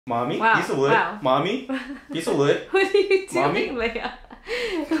Mommy, Wow. piece of wood. Wow. Mommy, piece of wood. What are you doing, Mommy? Leia?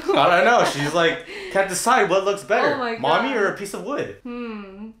 I don't know. She's like, can't decide what looks better. Oh my Mommy God. or a piece of wood.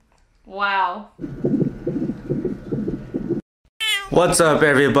 Wow. What's up,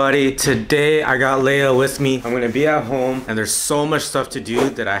 everybody? Today I got Leia with me. I'm gonna be at home and there's so much stuff to do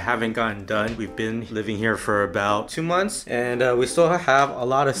that I haven't gotten done. We've been living here for about 2 months and we still have a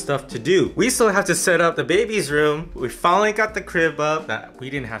lot of stuff to do. We still have to set up the baby's room. We finally got the crib up that we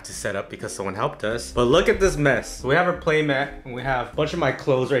didn't have to set up because someone helped us. But look at this mess. We have our play mat and we have a bunch of my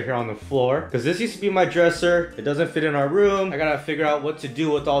clothes right here on the floor because this used to be my dresser. It doesn't fit in our room. I gotta figure out what to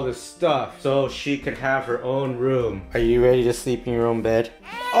do with all this stuff so she could have her own room. Are you ready to sleep in your own bed?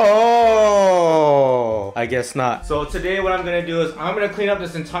 Oh, I guess not. So today what I'm gonna do is I'm gonna clean up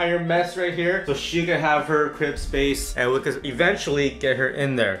this entire mess right here so she can have her crib space and we could eventually get her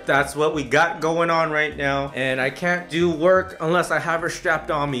in there. That's what we got going on right now, and I can't do work unless I have her strapped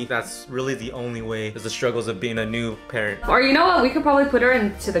on me. That's really the only way, is the struggles of being a new parent. Or you know what? We could probably put her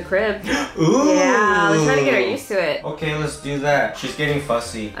into the crib. Ooh. Yeah, let's try to get her used to it. Okay, let's do that. She's getting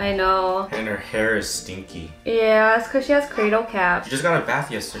fussy I know. and her hair is stinky. Yeah, it's because she has cradle cap. She just got a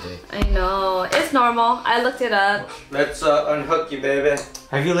bath yesterday. I know. It's normal. I looked it up. Let's unhook you, baby.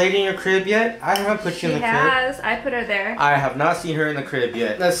 Have you laid in your crib yet? I haven't put you in the crib. She has. I put her there. I have not seen her in the crib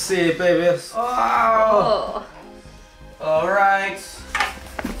yet. Let's see, baby. Oh. All right.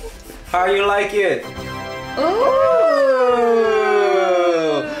 How you like it?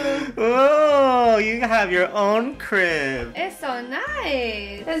 Oh, you have your own crib. It's so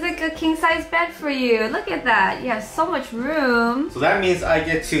nice. There's like a king size bed for you. Look at that. You have so much room. So that means I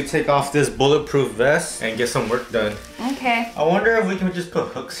get to take off this bulletproof vest and get some work done. Okay. I wonder if we can just put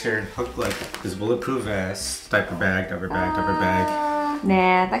hooks here and hook like this bulletproof vest, diaper bag, diaper bag, diaper bag.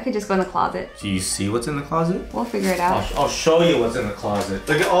 Nah, that could just go in the closet. Do you see what's in the closet? We'll figure it out. I'll show you what's in the closet.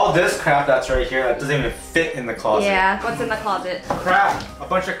 Look at all this crap that's right here that doesn't even fit in the closet. Yeah, what's in the closet? Crap, a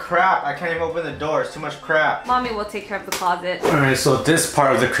bunch of crap. I can't even open the door, it's too much crap. Mommy will take care of the closet. Alright, so this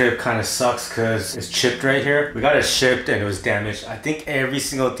part of the crib kind of sucks because it's chipped right here. We got it shipped and it was damaged. I think every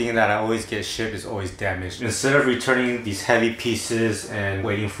single thing that I always get shipped is always damaged. Instead of returning these heavy pieces and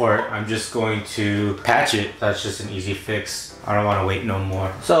waiting for it, I'm just going to patch it. That's just an easy fix. I don't want to wait no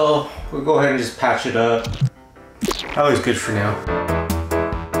more. So we'll go ahead and just patch it up. Always good for now.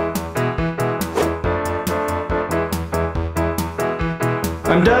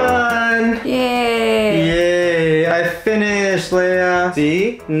 I'm done! Yay! Yay! I finished, Leia!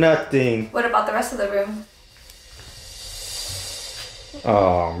 See? Nothing. What about the rest of the room?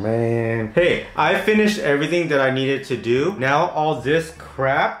 Oh man. Hey, I finished everything that I needed to do. Now all this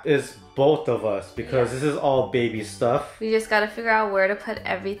crap is both of us because this is all baby stuff. We just gotta figure out where to put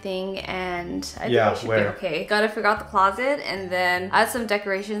everything, and I think Yeah, we should where? be okay. Gotta figure out the closet, and then I have some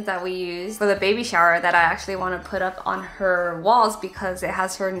decorations that we use for the baby shower that I actually want to put up on her walls because it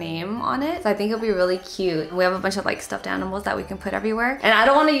has her name on it. So I think it'll be really cute. We have a bunch of like stuffed animals that we can put everywhere. And I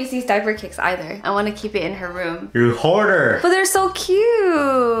don't want to use these diaper kicks either. I want to keep it in her room. You hoarder! But they're so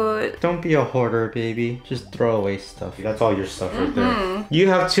cute! Don't be a hoarder, baby. Just throw away stuff. That's all your stuff right there. You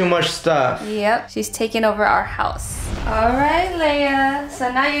have too much stuff. Yep, she's taking over our house. All right, Leia. So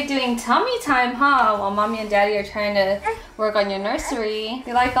now you're doing tummy time, huh? While mommy and daddy are trying to work on your nursery.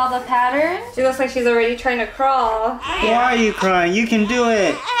 You like all the patterns? She looks like she's already trying to crawl. Why are you crying? You can do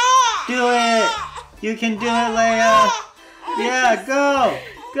it! Do it! You can do it, Leia! Yeah, go!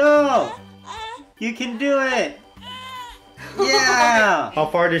 Go! You can do it! Yeah! How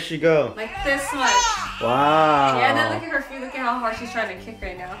far does she go? Like this much. Wow! Yeah, and then look at her feet. Look at how hard she's trying to kick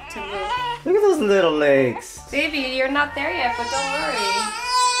right now to move. Look at those little legs! Baby, you're not there yet, but don't worry.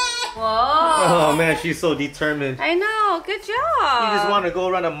 Whoa! Oh man, she's so determined. I know. Good job. You just want to go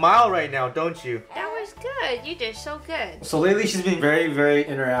around a mile right now, don't you? That was good. You did so good. So lately she's been very, very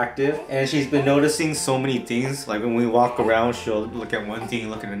interactive and she's been noticing so many things. Like when we walk around, she'll look at one thing,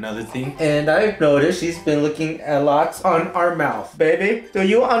 look at another thing. And I've noticed she's been looking a lot on our mouth. Baby, do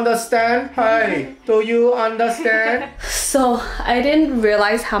you understand? Hi, do you understand? So I didn't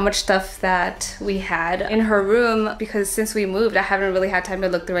realize how much stuff that we had in her room because since we moved, I haven't really had time to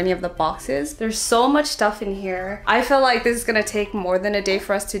look through any of the boxes. There's so much stuff in here. I feel like this is gonna take more than a day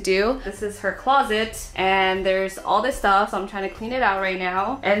for us to do. This is her closet and there's all this stuff, so I'm trying to clean it out right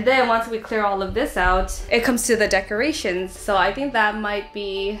now. And then once we clear all of this out, it comes to the decorations. So I think that might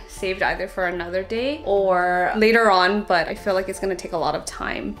be saved either for another day or later on, but I feel like it's gonna take a lot of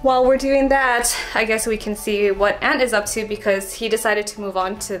time. While we're doing that, I guess we can see what Aunt is up to to because he decided to move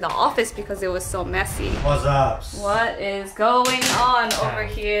on to the office because it was so messy. What's up? What is going on over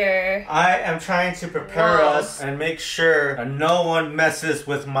here? I am trying to prepare us and make sure that no one messes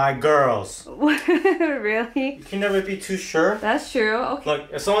with my girls. Really? You can never be too sure. That's true. Okay.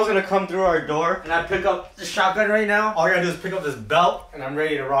 Look, if someone's gonna come through our door and I pick up the shotgun right now, all I gotta do is pick up this belt and I'm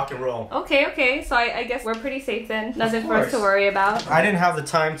ready to rock and roll. Okay. So I guess we're pretty safe then. Nothing for us to worry about. I didn't have the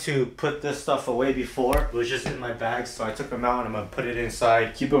time to put this stuff away before. It was just in my bag, so I took them out and I'm gonna put it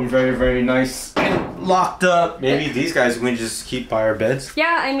inside. Keep them very, very nice and locked up. Maybe these guys we can just keep by our beds.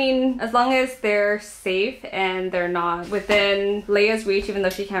 Yeah, I mean, as long as they're safe and they're not within Leia's reach, even though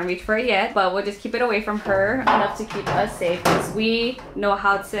she can't reach for it yet, but we'll just keep it away from her enough to keep us safe because we know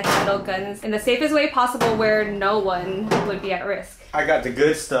how to handle guns in the safest way possible where no one would be at risk. I got the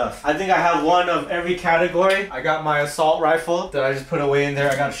good stuff. I think I have one of every category. I got my assault rifle that I just put away in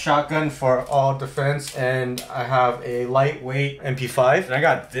there. I got a shotgun for all defense, and I have a lightweight MP5. And I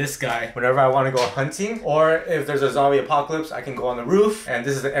got this guy whenever I want to go hunting, or if there's a zombie apocalypse, I can go on the roof. And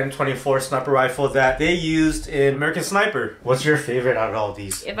this is the M24 sniper rifle that they used in American Sniper. What's your favorite out of all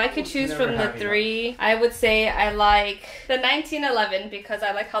these? If I could choose from the three, I would say I like the 1911 because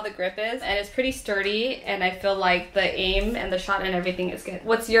I like how the grip is and it's pretty sturdy, and I feel like the aim and the shot and everything is good.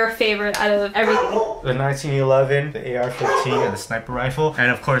 What's your favorite out of everything? The 1911, the AR-15, and the sniper rifle, and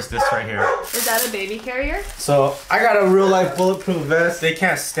of course this right here. Is that a baby carrier? So I got a real life bulletproof vest. They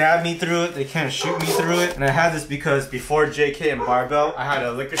can't stab me through it. They can't shoot me through it. And I had this because before JK and Barbell, I had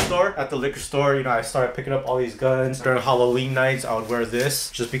a liquor store. At the liquor store, you know, I started picking up all these guns. During Halloween nights, I would wear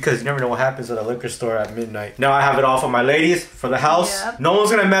this just because you never know what happens at a liquor store at midnight. Now I have it all for my ladies, for the house. Yep. No one's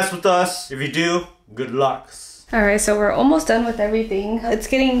gonna mess with us. If you do, good luck. Alright, so we're almost done with everything. It's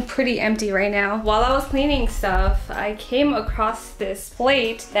getting pretty empty right now. While I was cleaning stuff, I came across this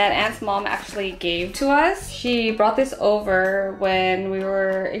plate that Aunt's mom actually gave to us. She brought this over when we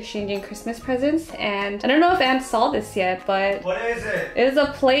were exchanging Christmas presents, and I don't know if Aunt saw this yet, but... What is it? It is a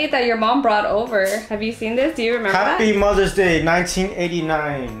plate that your mom brought over. Have you seen this? Do you remember Happy that? Mother's Day,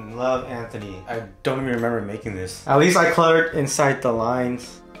 1989. Love, Anthony. I don't even remember making this. At least I colored inside the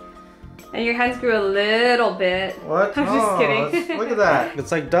lines. And your hands grew a little bit. What? I'm just kidding. Look at that.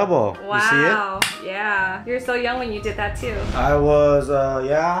 It's like double. Wow. You see it? Yeah. You were so young when you did that too. I was,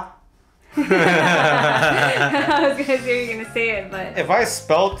 yeah. I was gonna say you're gonna say it, but... If I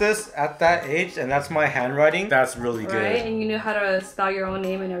spelled this at that age and that's my handwriting, that's really good. Right? And you knew how to spell your own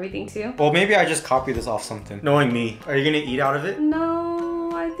name and everything too? Well, maybe I just copied this off something. Knowing me. Are you gonna eat out of it?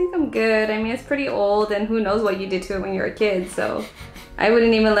 No, I think I'm good. I mean, it's pretty old and who knows what you did to it when you were a kid, so... I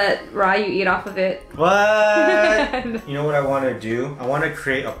wouldn't even let Ryu eat off of it. What? You know what I want to do? I want to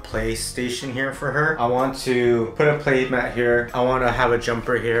create a PlayStation here for her. I want to put a play mat here. I want to have a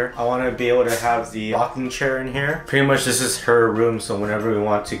jumper here. I want to be able to have the rocking chair in here. Pretty much this is her room, so whenever we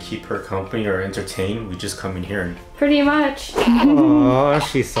want to keep her company or entertain, we just come in here. And... Pretty much. Oh,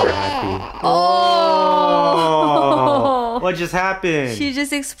 she's so happy. Oh! What just happened? She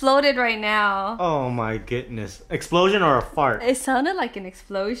just exploded right now. Oh my goodness. Explosion or a fart? It sounded like an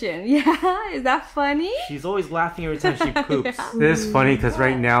explosion. Yeah, is that funny? She's always laughing every time she poops. Yeah. This is funny because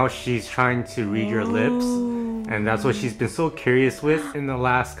right now she's trying to read your lips. And that's what she's been so curious with in the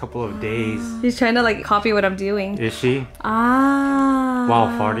last couple of days. She's trying to like copy what I'm doing. Is she? Ah. While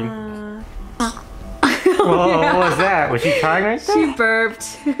farting? Whoa, yeah. What was that? Was she crying right there? She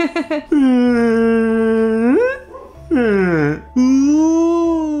burped.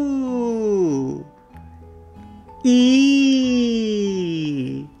 Ooh.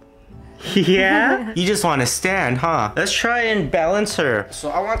 Eee. Yeah? You just want to stand, huh? Let's try and balance her. So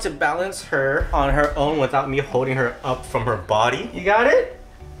I want to balance her on her own without me holding her up from her body. You got it?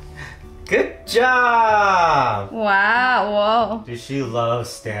 Good job! Wow, whoa. Does she love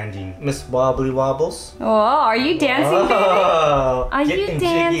standing? Miss Wobbly Wobbles? Whoa, are you dancing, baby? Are you dancing?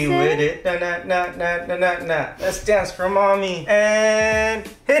 Getting jiggy with it. Na, na, na, na, na, na, na. Let's dance for mommy. And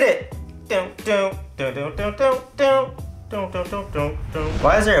hit it. Dun, dun, dun, dun, dun, dun, dun. Dun, dun, dun, dun, dun.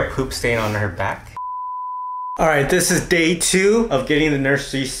 Why is there a poop stain on her back? Alright, this is day 2 of getting the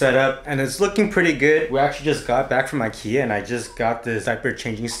nursery set up, and it's looking pretty good. We actually just got back from IKEA and I just got this diaper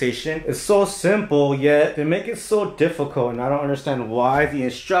changing station. It's so simple, yet they make it so difficult, and I don't understand why the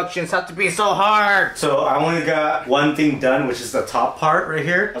instructions have to be so hard. So I only got one thing done, which is the top part right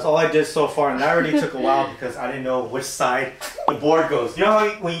here. That's all I did so far, and that already took a while because I didn't know which side the board goes. You know how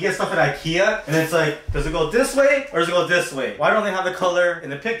when you get stuff at IKEA and it's like, does it go this way or does it go this way? Why don't they have the color in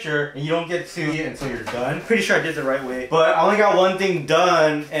the picture and you don't get to see it until you're done? Pretty sure I did the right way. But I only got one thing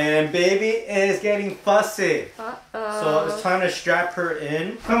done and baby is getting fussy. So it's time to strap her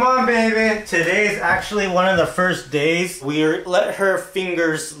in. Come on, baby. Today's actually one of the first days we let her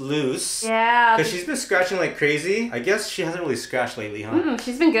fingers loose. Yeah. Because she's been scratching like crazy. I guess she hasn't really scratched lately, huh?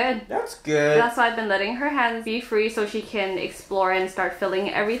 She's been good. That's good. That's why I've been letting her hands be free so she can explore and start filling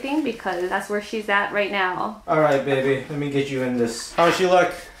everything because that's where she's at right now. Alright, baby. Let me get you in this. How does she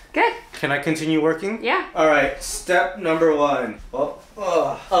look? Good. Can I continue working? Yeah. Alright, step number 1.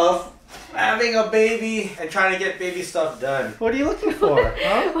 Of having a baby and trying to get baby stuff done. What are you looking for?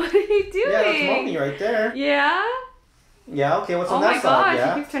 Huh? What are you doing? Yeah, that's mommy right there. Yeah? Yeah, okay, what's on Oh that my side? gosh,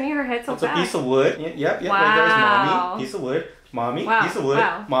 Yeah. she keeps turning her head so It's fast. a piece of wood. Yep, Wow. right there's mommy. Piece of wood. Mommy, Wow. piece of wood.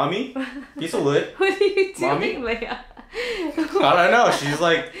 Wow. Mommy, piece of wood. What are you doing, Mommy? Leia? I don't know. She's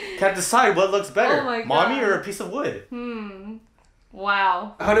like, can't decide what looks better. Oh my Mommy God. or a piece of wood?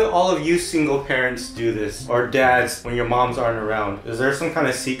 Wow. How do all of you single parents do this? Or dads when your moms aren't around? Is there some kind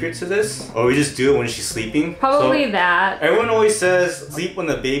of secret to this? Or we just do it when she's sleeping? Probably So, that. everyone always says sleep when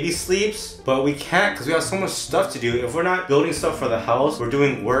the baby sleeps, but we can't because we have so much stuff to do. If we're not building stuff for the house, we're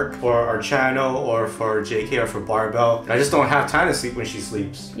doing work for our channel or for JK or for Barbell. I just don't have time to sleep when she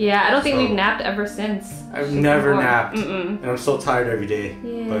sleeps. Yeah, I don't think So- we've napped ever since. I've never born. napped. And I'm so tired every day.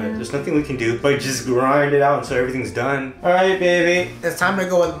 Yeah. But there's nothing we can do but just grind it out until everything's done. Alright, baby. It's time to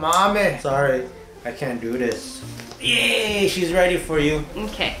go with mommy. Sorry, I can't do this. Yay, she's ready for you.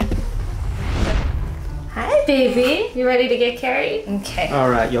 Okay. Hi, baby. You ready to get carried? Okay.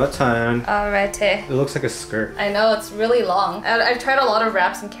 Alright, your turn. Alrighty. It looks like a skirt. I know, it's really long. I've tried a lot of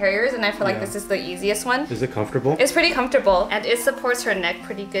wraps and carriers and I feel like Yeah. this is the easiest one. Is it comfortable? It's pretty comfortable and it supports her neck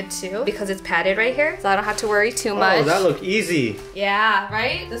pretty good too because it's padded right here. So I don't have to worry too much. Oh, that looked easy. Yeah,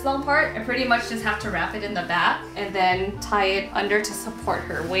 right? This long part, I pretty much just have to wrap it in the back and then tie it under to support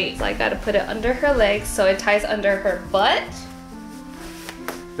her weight. So I gotta put it under her legs so it ties under her butt.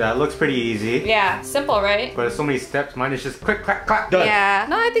 That looks pretty easy. Yeah, simple, right? But it's so many steps. Mine is just quick, clack, clack, done. Yeah.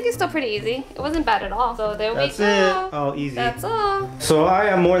 No, I think it's still pretty easy. It wasn't bad at all. So there That's we go. it. Oh, easy. That's all. So I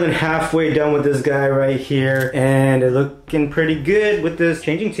am more than halfway done with this guy right here, and it's looking pretty good with this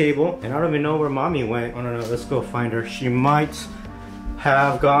changing table. And I don't even know where mommy went. Oh no, let's go find her. She might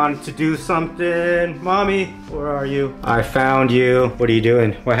have gone to do something. Mommy, where are you? I found you. What are you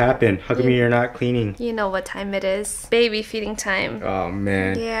doing? What happened? How come you're not cleaning? You know what time it is. Baby feeding time. Oh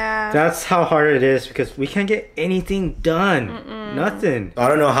man. Yeah. That's how hard it is because we can't get anything done. Nothing. I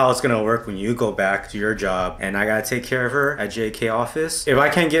don't know how it's gonna work when you go back to your job and I gotta take care of her at JK office. If I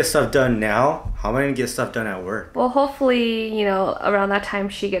can't get stuff done now, how am I gonna get stuff done at work? Well, hopefully, you know, around that time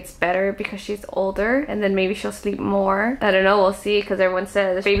she gets better because she's older and then maybe she'll sleep more. I don't know, we'll see because everyone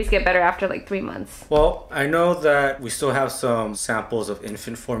says babies get better after like 3 months. Well, I know that we still have some samples of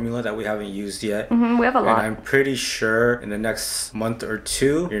infant formula that we haven't used yet. We have a lot. And I'm pretty sure in the next month or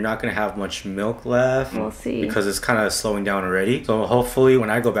two, you're not gonna have much milk left. We'll see. Because it's kind of slowing down already. So hopefully when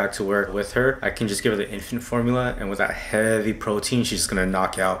I go back to work with her, I can just give her the infant formula and with that heavy protein, she's just gonna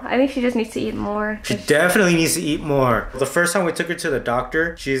knock out. I think she just needs to eat more. She definitely needs to eat more. The first time we took her to the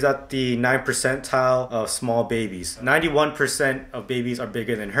doctor, she's at the 9th percentile of small babies. 91% of babies are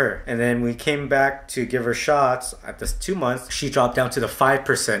bigger than her. And then we came back to give her shots at this 2 months, she dropped down to the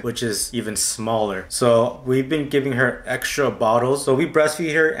 5%, which is even smaller. So we've been giving her extra bottles. So we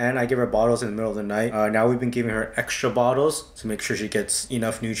breastfeed her and I give her bottles in the middle of the night. Now we've been giving her extra bottles to make sure she gets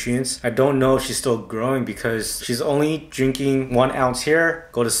enough nutrients. I don't know if she's still growing because she's only drinking 1 ounce here,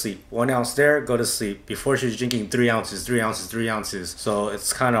 go to sleep. 1 ounce there, go to sleep. Before she was drinking 3 ounces, 3 ounces, 3 ounces. So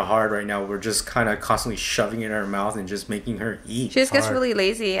it's kind of hard right now. We're just kind of constantly shoving it in her mouth and just making her eat. She just gets really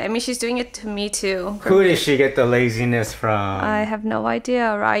lazy. I mean, she's doing it to me too. Who did she get the laziness from? I have no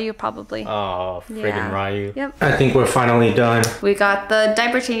idea. Ryu probably. Oh, friggin' Yeah. Ryu. Yep. I think we're finally done. We got the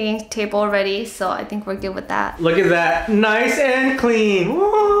diaper changing table ready, so I think we're good with that. Look at that. Nice and clean.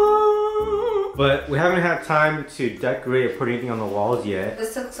 Woo! But we haven't had time to decorate or put anything on the walls yet.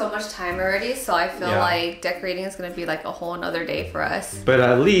 This took so much time already, so I feel Yeah. like decorating is gonna be like a whole another day for us. But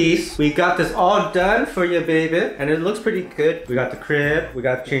at least we got this all done for you, baby. And it looks pretty good. We got the crib, we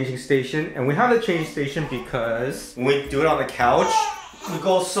got the changing station. And we have the changing station because when we do it on the couch, we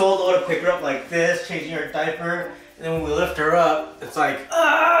go so low to pick her up like this, changing her diaper. And then when we lift her up, it's like,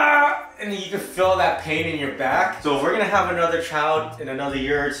 ah! And you can feel that pain in your back. So if we're gonna have another child in another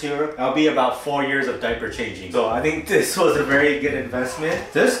year or two, that'll be about 4 years of diaper changing. So I think this was a very good investment.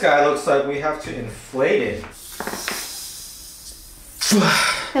 This guy looks like we have to inflate it.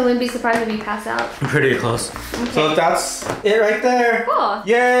 I wouldn't be surprised if you pass out. Pretty close. Okay. So that's it right there. Cool.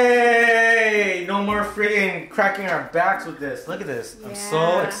 Yay! No more freaking cracking our backs with this. Look at this. I'm so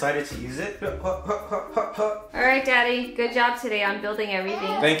Yeah. excited to use it. Alright, Daddy. Good job today on building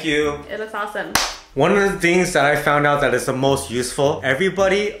everything. Thank you. It looks awesome. One of the things that I found out that is the most useful,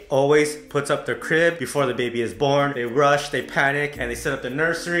 everybody always puts up their crib before the baby is born. They rush, they panic, and they set up the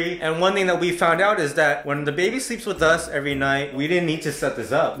nursery. And one thing that we found out is that when the baby sleeps with us every night, we didn't need to set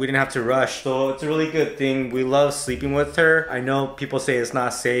this up. We didn't have to rush. So it's a really good thing. We love sleeping with her. I know people say it's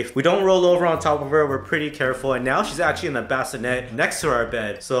not safe. We don't roll over on top of her. We're pretty careful. And now she's actually in the bassinet next to our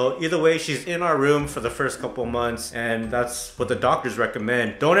bed. So either way, she's in our room for the first couple months. And that's what the doctors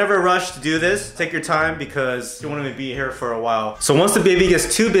recommend. Don't ever rush to do this. Take your time because you want to be here for a while. So once the baby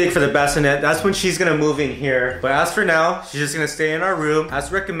gets too big for the bassinet, that's when she's gonna move in here. But as for now, she's just gonna stay in our room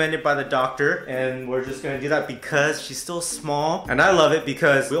as recommended by the doctor, and we're just gonna do that because she's still small. And I love it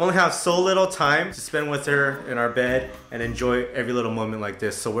because we only have so little time to spend with her in our bed and enjoy every little moment like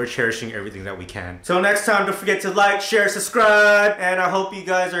this. So we're cherishing everything that we can. Till next time, don't forget to like, share, subscribe, and I hope you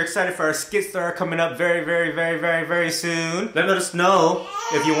guys are excited for our skits that are coming up very soon. Let us know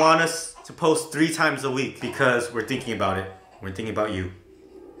if you want us to post 3 times a week because we're thinking about it. We're thinking about you.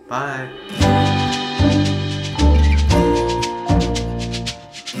 Bye.